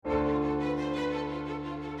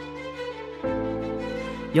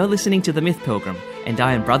You're listening to The Myth Pilgrim, and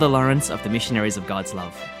I am Brother Lawrence of the Missionaries of God's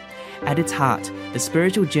Love. At its heart, the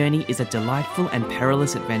spiritual journey is a delightful and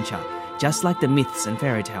perilous adventure, just like the myths and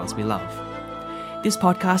fairy tales we love. This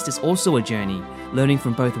podcast is also a journey, learning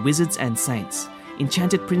from both wizards and saints,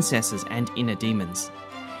 enchanted princesses and inner demons.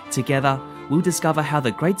 Together, we'll discover how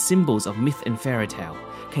the great symbols of myth and fairy tale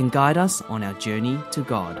can guide us on our journey to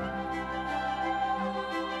God.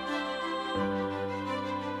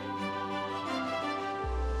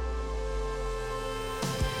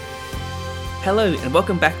 Hello and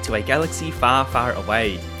welcome back to a galaxy far, far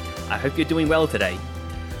away. I hope you're doing well today.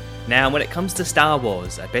 Now, when it comes to Star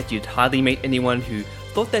Wars, I bet you'd hardly meet anyone who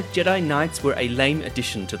thought that Jedi Knights were a lame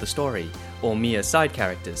addition to the story, or mere side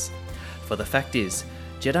characters. For the fact is,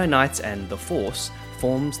 Jedi Knights and the Force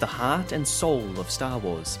forms the heart and soul of Star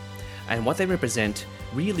Wars, and what they represent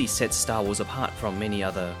really sets Star Wars apart from many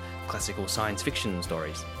other classical science fiction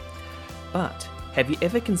stories. But have you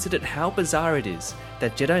ever considered how bizarre it is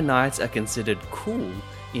that Jedi Knights are considered cool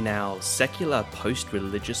in our secular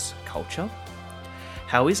post-religious culture?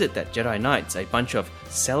 How is it that Jedi Knights, a bunch of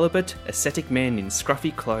celibate, ascetic men in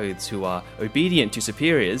scruffy clothes who are obedient to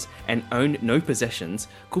superiors and own no possessions,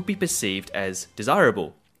 could be perceived as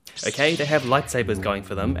desirable? Okay, they have lightsabers going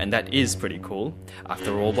for them, and that is pretty cool.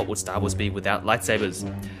 After all, what would Star Wars be without lightsabers?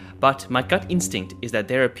 But my gut instinct is that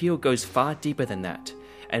their appeal goes far deeper than that,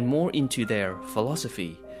 and more into their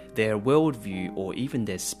philosophy, their worldview, or even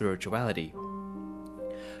their spirituality.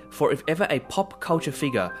 For if ever a pop culture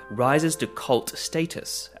figure rises to cult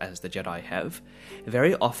status, as the Jedi have,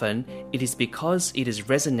 very often it is because it is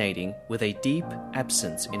resonating with a deep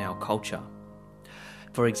absence in our culture.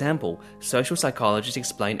 For example, social psychologists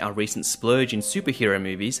explain our recent splurge in superhero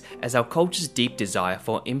movies as our culture's deep desire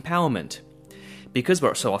for empowerment. Because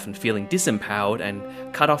we're so often feeling disempowered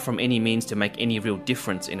and cut off from any means to make any real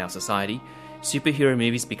difference in our society, superhero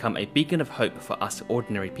movies become a beacon of hope for us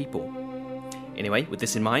ordinary people. Anyway, with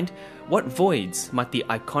this in mind, what voids might the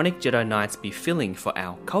iconic Jedi Knights be filling for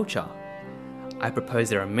our culture? I propose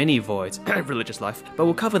there are many voids in religious life, but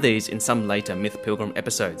we'll cover these in some later Myth Pilgrim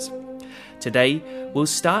episodes. Today, we'll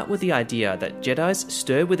start with the idea that Jedis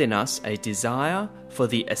stir within us a desire for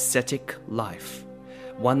the ascetic life.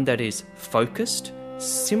 One that is focused,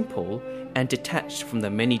 simple, and detached from the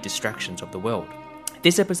many distractions of the world.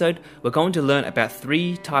 This episode, we're going to learn about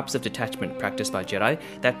 3 types of detachment practiced by Jedi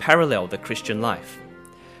that parallel the Christian life.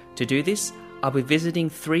 To do this, I'll be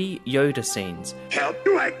visiting 3 Yoda scenes. Help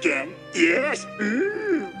you again? Yes.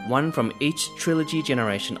 One from each trilogy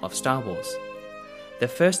generation of Star Wars. The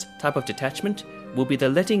first type of detachment will be the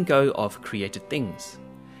letting go of created things.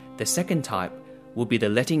 The second type will be the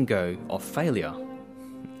letting go of failure.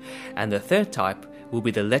 And the third type will be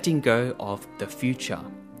the letting go of the future.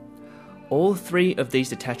 All 3 of these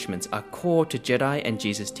detachments are core to Jedi and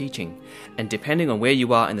Jesus' teaching, and depending on where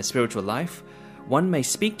you are in the spiritual life, one may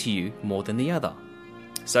speak to you more than the other.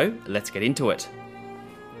 So, let's get into it.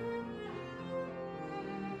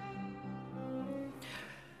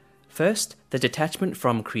 First, the detachment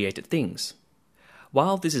from created things.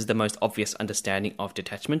 While this is the most obvious understanding of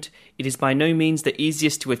detachment, it is by no means the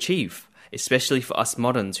easiest to achieve, especially for us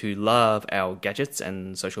moderns who love our gadgets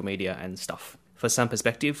and social media and stuff. For some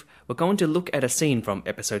perspective, we're going to look at a scene from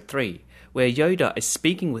episode 3, where Yoda is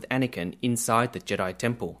speaking with Anakin inside the Jedi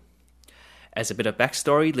Temple. As a bit of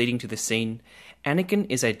backstory leading to this scene, Anakin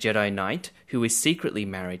is a Jedi Knight who is secretly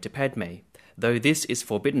married to Padme, though this is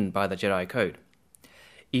forbidden by the Jedi Code.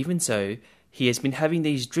 Even so, he has been having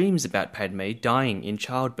these dreams about Padme dying in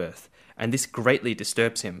childbirth, and this greatly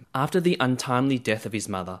disturbs him. After the untimely death of his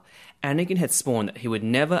mother, Anakin had sworn that he would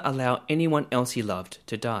never allow anyone else he loved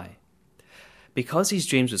to die. Because his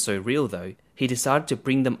dreams were so real though, he decided to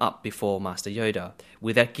bring them up before Master Yoda,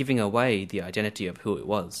 without giving away the identity of who it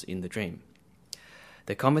was in the dream.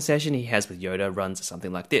 The conversation he has with Yoda runs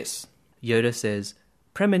something like this. Yoda says,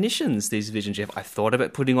 "Premonitions, these visions you have." I thought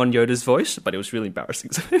about putting on Yoda's voice, but it was really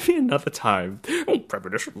embarrassing, so maybe another time. Oh,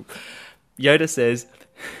 premonition. Yoda says,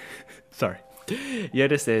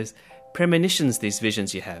 "Premonitions, these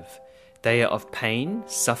visions you have. They are of pain,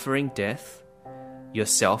 suffering, death.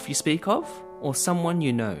 Yourself you speak of, or someone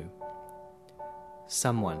you know?"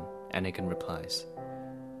 "Someone," Anakin replies.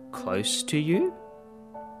 "Close to you?"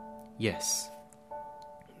 "Yes."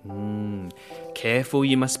 Careful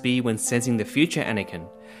you must be when sensing the future, Anakin.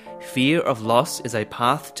 Fear of loss is a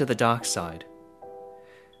path to the dark side."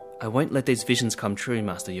 "I won't let these visions come true,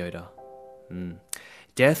 Master Yoda."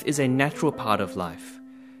 "Death is a natural part of life.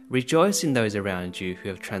 Rejoice in those around you who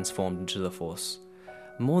have transformed into the Force.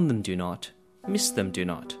 Mourn them do not, miss them do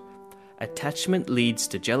not. Attachment leads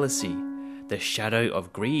to jealousy, the shadow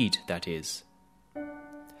of greed, that is."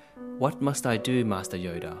 "What must I do, Master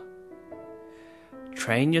Yoda?"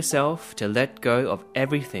 "Train yourself to let go of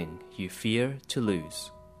everything you fear to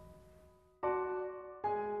lose."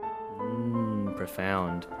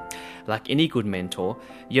 Profound. Like any good mentor,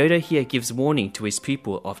 Yoda here gives warning to his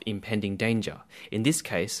pupil of impending danger, in this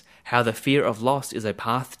case, how the fear of loss is a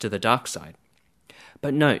path to the dark side.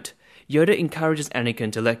 But note, Yoda encourages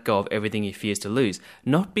Anakin to let go of everything he fears to lose,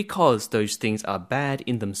 not because those things are bad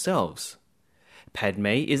in themselves. Padme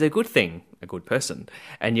is a good thing, a good person,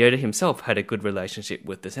 and Yoda himself had a good relationship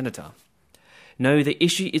with the senator. No, the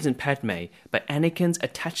issue isn't Padme, but Anakin's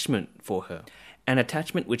attachment for her. An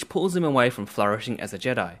attachment which pulls him away from flourishing as a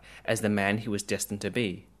Jedi, as the man he was destined to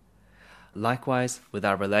be. Likewise, with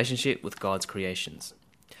our relationship with God's creations.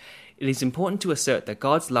 It is important to assert that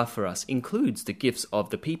God's love for us includes the gifts of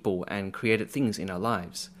the people and created things in our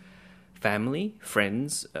lives. Family,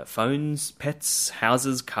 friends, phones, pets,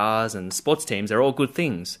 houses, cars, and sports teams are all good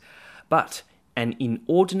things. But an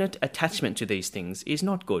inordinate attachment to these things is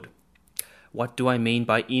not good. What do I mean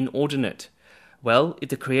by inordinate? Well, if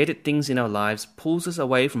the created things in our lives pulls us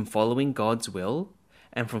away from following God's will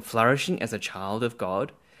and from flourishing as a child of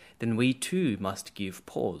God, then we too must give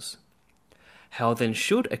pause. How then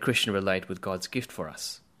should a Christian relate with God's gift for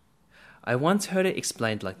us? I once heard it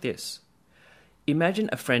explained like this. Imagine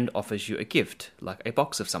a friend offers you a gift, like a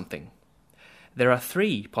box of something. There are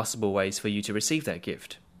 3 possible ways for you to receive that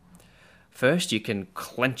gift. First, you can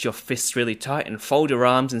clench your fists really tight and fold your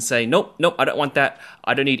arms and say, nope, I don't want that.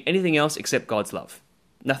 I don't need anything else except God's love.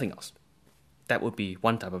 Nothing else. That would be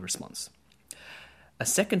one type of response. A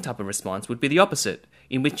second type of response would be the opposite,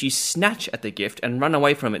 in which you snatch at the gift and run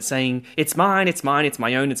away from it, saying, it's mine, it's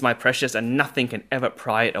my own, it's my precious, and nothing can ever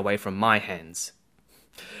pry it away from my hands.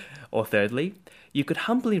 Or thirdly, you could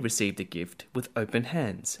humbly receive the gift with open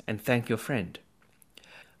hands and thank your friend.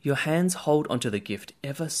 Your hands hold onto the gift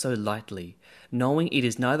ever so lightly, knowing it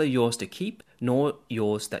is neither yours to keep nor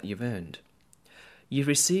yours that you've earned. You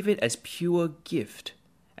receive it as pure gift,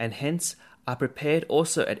 and hence are prepared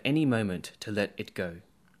also at any moment to let it go.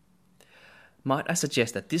 Might I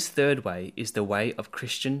suggest that this third way is the way of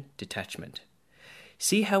Christian detachment?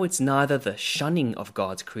 See how it's neither the shunning of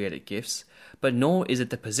God's created gifts, but nor is it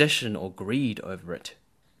the possession or greed over it.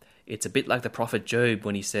 It's a bit like the prophet Job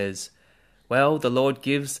when he says, well, the Lord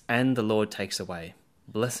gives and the Lord takes away.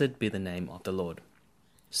 Blessed be the name of the Lord.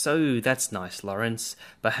 So that's nice, Lawrence,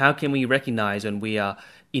 but how can we recognize when we are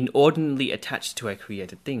inordinately attached to a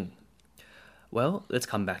created thing? Well, let's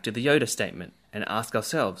come back to the Yoda statement and ask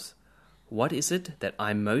ourselves, what is it that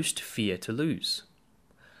I most fear to lose?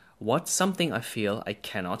 What's something I feel I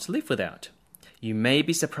cannot live without? You may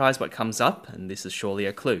be surprised what comes up, and this is surely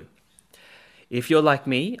a clue. If you're like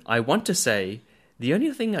me, I want to say, the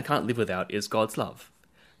only thing I can't live without is God's love.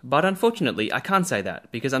 But unfortunately, I can't say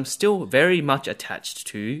that because I'm still very much attached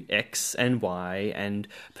to X and Y and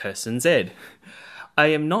person Z. I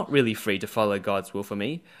am not really free to follow God's will for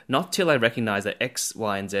me, not till I recognize that X,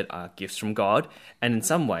 Y, and Z are gifts from God, and in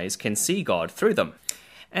some ways can see God through them.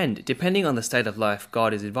 And depending on the state of life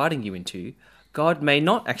God is inviting you into, God may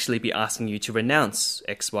not actually be asking you to renounce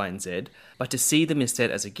X, Y, and Z, but to see them instead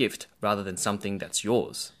as a gift rather than something that's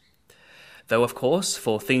yours. Though, of course,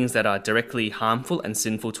 for things that are directly harmful and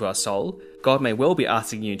sinful to our soul, God may well be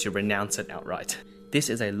asking you to renounce it outright. This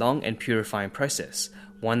is a long and purifying process,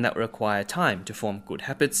 one that will require time to form good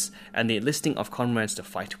habits and the enlisting of comrades to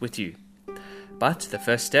fight with you. But the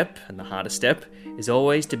first step, and the hardest step, is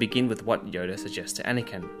always to begin with what Yoda suggests to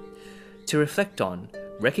Anakin. To reflect on,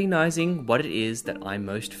 recognizing what it is that I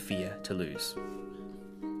most fear to lose.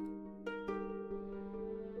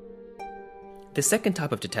 The second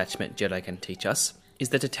type of detachment Jedi can teach us is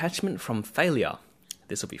the detachment from failure.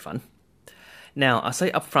 This will be fun. Now, I say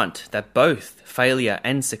up front that both failure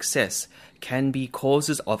and success can be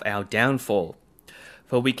causes of our downfall.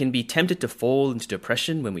 For we can be tempted to fall into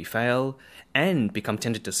depression when we fail, and become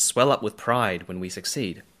tempted to swell up with pride when we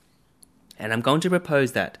succeed. And I'm going to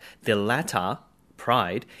propose that the latter,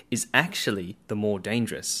 pride, is actually the more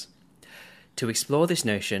dangerous. To explore this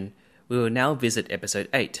notion, we will now visit episode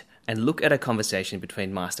 8, and look at a conversation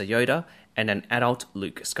between Master Yoda and an adult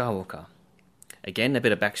Luke Skywalker. Again, a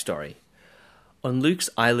bit of backstory. On Luke's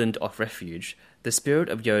island of refuge, the spirit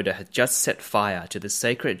of Yoda had just set fire to the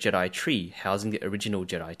sacred Jedi tree housing the original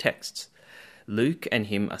Jedi texts. Luke and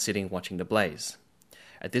him are sitting watching the blaze.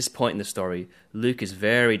 At this point in the story, Luke is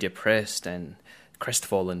very depressed and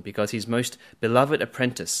crestfallen because his most beloved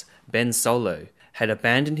apprentice, Ben Solo, had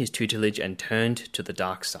abandoned his tutelage and turned to the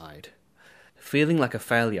dark side. Feeling like a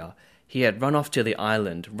failure, he had run off to the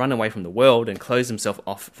island, run away from the world, and closed himself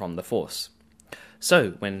off from the Force.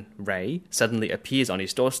 So, when Rey suddenly appears on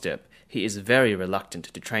his doorstep, he is very reluctant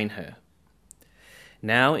to train her.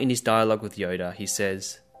 Now, in his dialogue with Yoda, he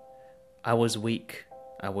says, "I was weak,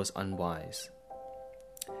 I was unwise."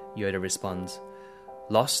 Yoda responds,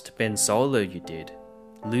 "Lost Ben Solo you did.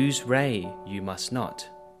 Lose Rey you must not."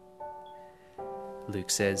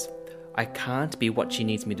 Luke says, "I can't be what she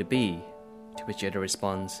needs me to be." To which Yoda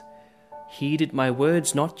responds, "Heeded my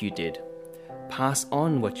words not you did. Pass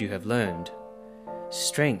on what you have learned.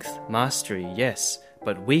 Strength, mastery, yes,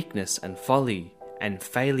 but weakness and folly, and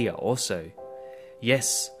failure also.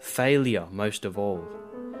 Yes, failure most of all.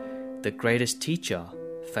 The greatest teacher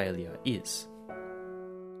failure is."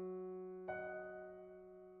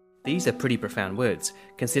 These are pretty profound words,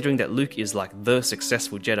 considering that Luke is like the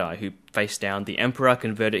successful Jedi who faced down the Emperor,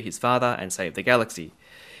 converted his father, and saved the galaxy.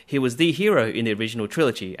 He was the hero in the original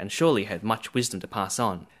trilogy and surely had much wisdom to pass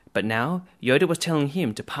on. But now, Yoda was telling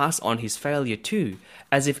him to pass on his failure too,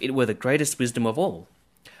 as if it were the greatest wisdom of all.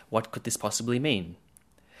 What could this possibly mean?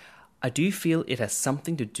 I do feel it has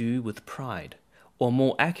something to do with pride, or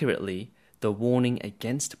more accurately, the warning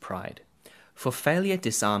against pride. For failure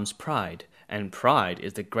disarms pride, and pride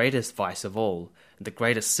is the greatest vice of all, the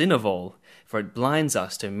greatest sin of all, for it blinds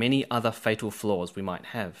us to many other fatal flaws we might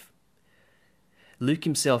have. Luke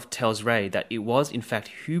himself tells Rey that it was in fact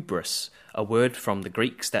hubris, a word from the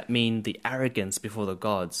Greeks that mean the arrogance before the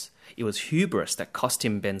gods. It was hubris that cost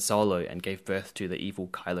him Ben Solo and gave birth to the evil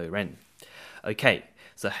Kylo Ren. Okay,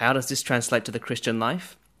 so how does this translate to the Christian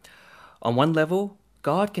life? On one level,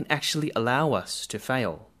 God can actually allow us to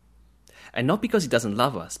fail. And not because he doesn't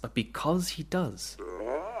love us, but because he does.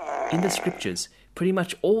 In the scriptures, pretty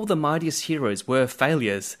much all the mightiest heroes were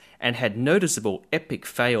failures and had noticeable epic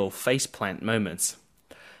fail faceplant moments.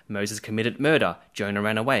 Moses committed murder, Jonah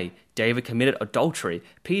ran away, David committed adultery,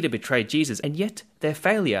 Peter betrayed Jesus, and yet their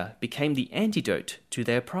failure became the antidote to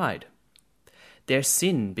their pride. Their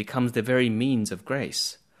sin becomes the very means of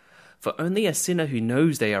grace. For only a sinner who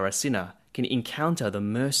knows they are a sinner can encounter the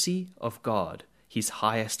mercy of God, his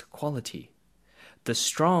highest quality. The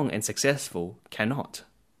strong and successful cannot.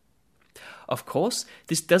 Of course,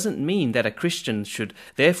 this doesn't mean that a Christian should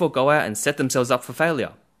therefore go out and set themselves up for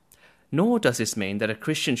failure. Nor does this mean that a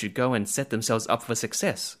Christian should go and set themselves up for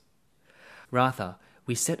success. Rather,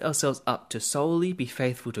 we set ourselves up to solely be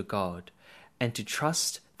faithful to God and to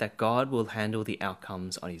trust that God will handle the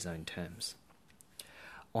outcomes on his own terms.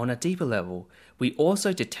 On a deeper level, we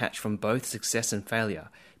also detach from both success and failure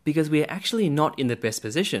because we are actually not in the best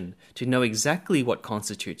position to know exactly what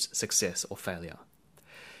constitutes success or failure.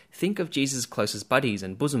 Think of Jesus' closest buddies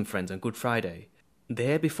and bosom friends on Good Friday.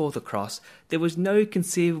 There before the cross, there was no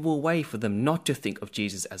conceivable way for them not to think of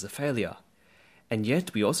Jesus as a failure. And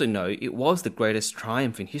yet we also know it was the greatest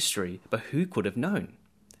triumph in history, but who could have known?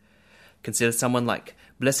 Consider someone like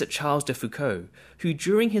Blessed Charles de Foucault, who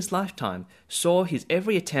during his lifetime saw his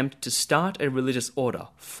every attempt to start a religious order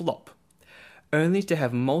flop, only to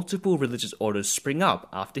have multiple religious orders spring up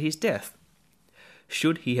after his death.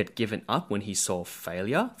 Should he have given up when he saw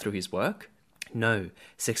failure through his work? No,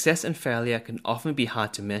 success and failure can often be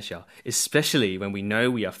hard to measure, especially when we know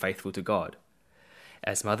we are faithful to God.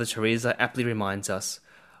 As Mother Teresa aptly reminds us,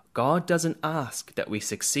 God doesn't ask that we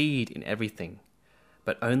succeed in everything,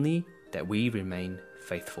 but only that we remain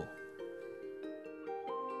faithful.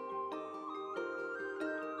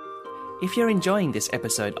 If you're enjoying this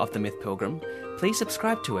episode of The Myth Pilgrim, please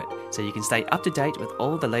subscribe to it so you can stay up to date with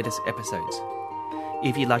all the latest episodes.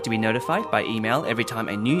 If you'd like to be notified by email every time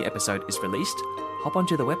a new episode is released, hop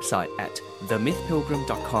onto the website at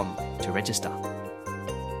themythpilgrim.com to register.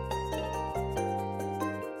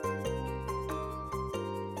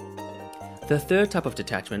 The third type of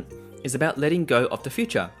detachment is about letting go of the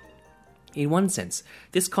future. In one sense,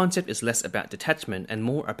 this concept is less about detachment and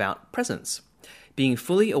more about presence, being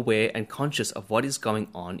fully aware and conscious of what is going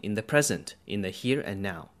on in the present, in the here and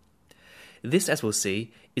now. This, as we'll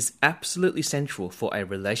see, is absolutely central for a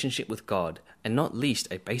relationship with God, and not least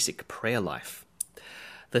a basic prayer life.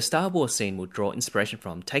 The Star Wars scene we'll draw inspiration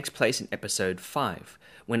from takes place in Episode 5,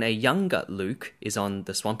 when a younger Luke is on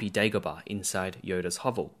the swampy Dagobah inside Yoda's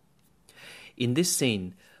hovel. In this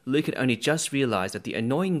scene, Luke had only just realized that the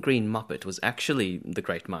annoying green Muppet was actually the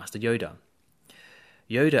Great Master Yoda.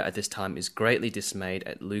 Yoda at this time is greatly dismayed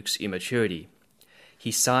at Luke's immaturity.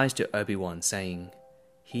 He sighs to Obi-Wan, saying,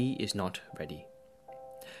 "He is not ready."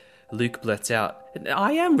 Luke blurts out,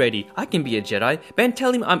 "I am ready. I can be a Jedi. Ben,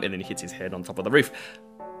 tell him I'm..." And then he hits his head on top of the roof.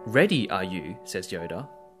 "Ready are you," says Yoda.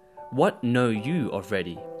 "What know you of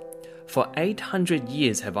ready? For 800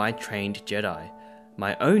 years have I trained Jedi.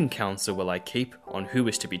 My own counsel will I keep on who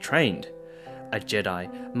is to be trained. A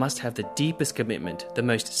Jedi must have the deepest commitment, the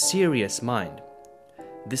most serious mind.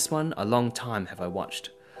 This one a long time have I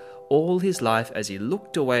watched. All his life as he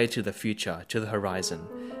looked away to the future, to the horizon.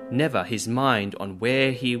 Never his mind on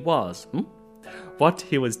where he was. What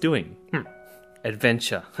he was doing.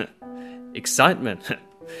 Adventure. Excitement.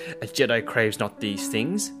 A Jedi craves not these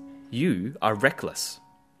things. You are reckless.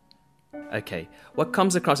 Okay, what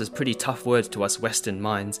comes across as pretty tough words to us Western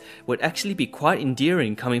minds would actually be quite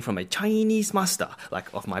endearing coming from a Chinese master,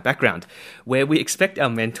 like of my background, where we expect our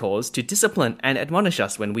mentors to discipline and admonish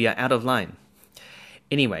us when we are out of line.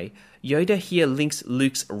 Anyway, Yoda here links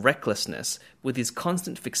Luke's recklessness with his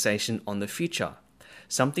constant fixation on the future,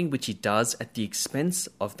 something which he does at the expense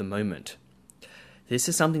of the moment. This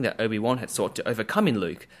is something that Obi-Wan had sought to overcome in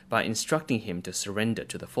Luke by instructing him to surrender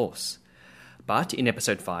to the Force. But in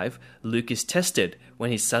Episode 5, Luke is tested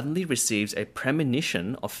when he suddenly receives a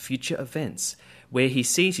premonition of future events, where he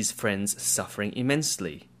sees his friends suffering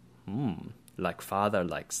immensely. Like father,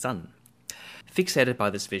 like son. Fixated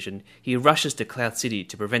by this vision, he rushes to Cloud City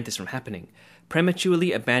to prevent this from happening,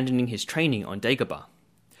 prematurely abandoning his training on Dagobah.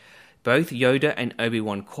 Both Yoda and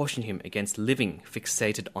Obi-Wan caution him against living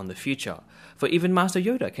fixated on the future, for even Master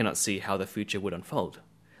Yoda cannot see how the future would unfold.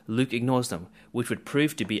 Luke ignores them, which would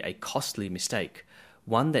prove to be a costly mistake,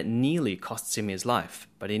 one that nearly costs him his life,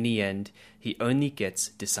 but in the end, he only gets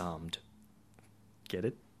disarmed. Get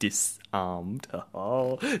it? Disarmed.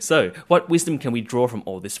 So, what wisdom can we draw from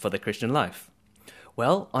all this for the Christian life?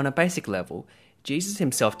 Well, on a basic level, Jesus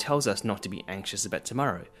himself tells us not to be anxious about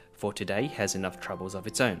tomorrow, for today has enough troubles of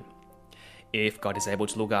its own. If God is able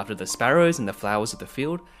to look after the sparrows and the flowers of the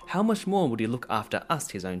field, how much more would he look after us,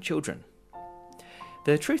 his own children?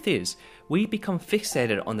 The truth is, we become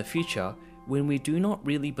fixated on the future when we do not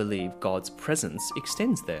really believe God's presence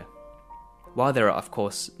extends there. While there are, of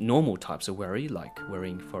course, normal types of worry, like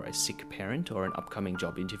worrying for a sick parent or an upcoming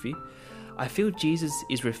job interview, I feel Jesus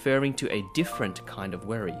is referring to a different kind of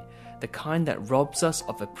worry, the kind that robs us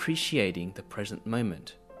of appreciating the present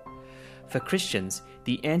moment. For Christians,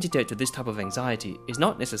 the antidote to this type of anxiety is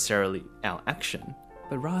not necessarily our action,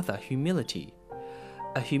 but rather humility.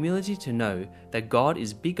 A humility to know that God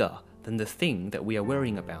is bigger than the thing that we are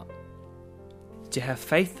worrying about. To have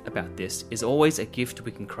faith about this is always a gift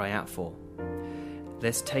we can cry out for.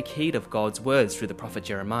 Let's take heed of God's words through the prophet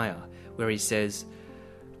Jeremiah, where he says,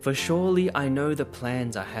 "For surely I know the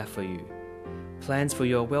plans I have for you, plans for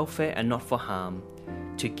your welfare and not for harm,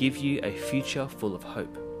 to give you a future full of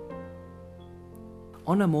hope."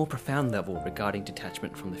 On a more profound level regarding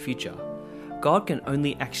detachment from the future, God can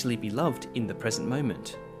only actually be loved in the present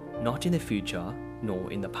moment, not in the future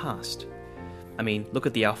nor in the past. I mean, look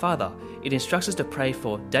at the Our Father. It instructs us to pray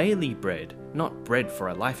for daily bread, not bread for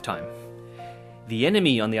a lifetime. The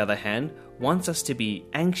enemy, on the other hand, wants us to be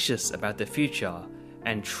anxious about the future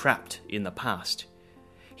and trapped in the past.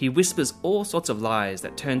 He whispers all sorts of lies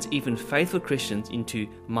that turns even faithful Christians into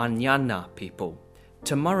mañana people,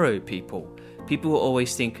 tomorrow people, people who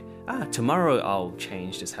always think, tomorrow I'll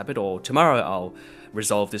change this habit, or tomorrow I'll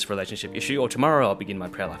resolve this relationship issue, or tomorrow I'll begin my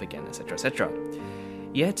prayer life again, etc., etc.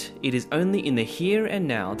 Yet, it is only in the here and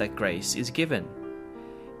now that grace is given.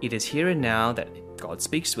 It is here and now that God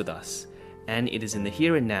speaks with us, and it is in the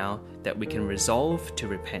here and now that we can resolve to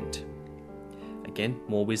repent. Again,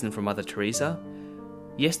 more wisdom from Mother Teresa.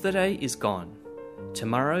 Yesterday is gone.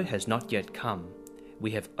 Tomorrow has not yet come.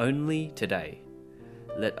 We have only today.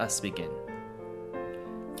 Let us begin.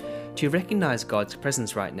 To recognize God's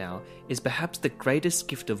presence right now is perhaps the greatest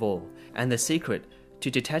gift of all, and the secret to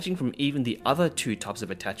detaching from even the other two types of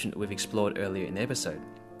attachment we've explored earlier in the episode.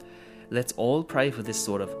 Let's all pray for this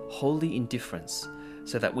sort of holy indifference,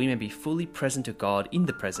 so that we may be fully present to God in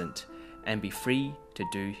the present, and be free to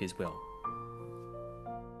do His will.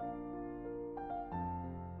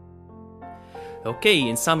 Okay,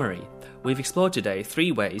 in summary, we've explored today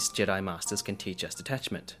 3 ways Jedi Masters can teach us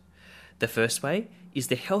detachment. The first way is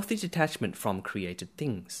the healthy detachment from created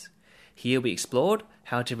things. Here we explored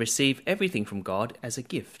how to receive everything from God as a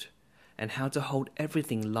gift, and how to hold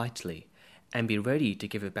everything lightly, and be ready to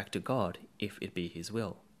give it back to God if it be His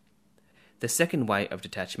will. The second way of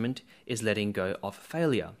detachment is letting go of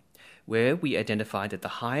failure, where we identify that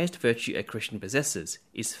the highest virtue a Christian possesses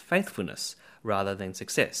is faithfulness rather than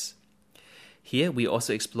success. Here we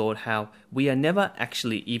also explored how we are never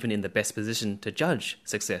actually even in the best position to judge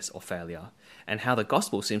success or failure, and how the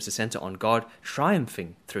gospel seems to center on God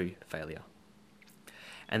triumphing through failure.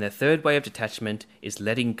 And the third way of detachment is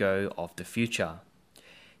letting go of the future.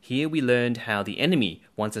 Here we learned how the enemy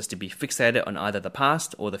wants us to be fixated on either the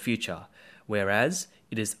past or the future, whereas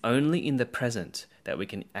it is only in the present that we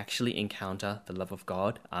can actually encounter the love of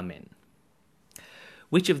God. Amen.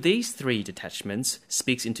 Which of these 3 detachments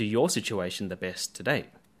speaks into your situation the best today?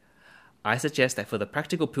 I suggest that for the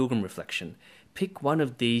practical pilgrim reflection, pick one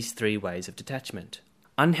of these 3 ways of detachment.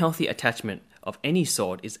 Unhealthy attachment of any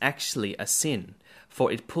sort is actually a sin,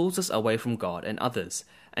 for it pulls us away from God and others,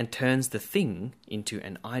 and turns the thing into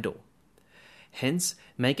an idol. Hence,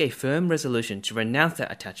 make a firm resolution to renounce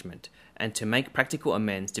that attachment, and to make practical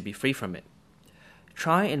amends to be free from it.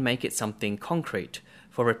 Try and make it something concrete,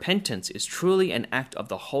 for repentance is truly an act of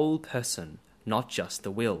the whole person, not just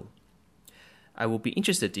the will. I will be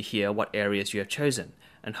interested to hear what areas you have chosen,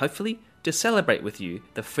 and hopefully to celebrate with you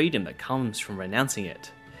the freedom that comes from renouncing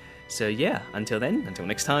it. So yeah, until then, until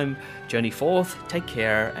next time, journey forth, take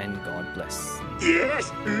care, and God bless. Yes?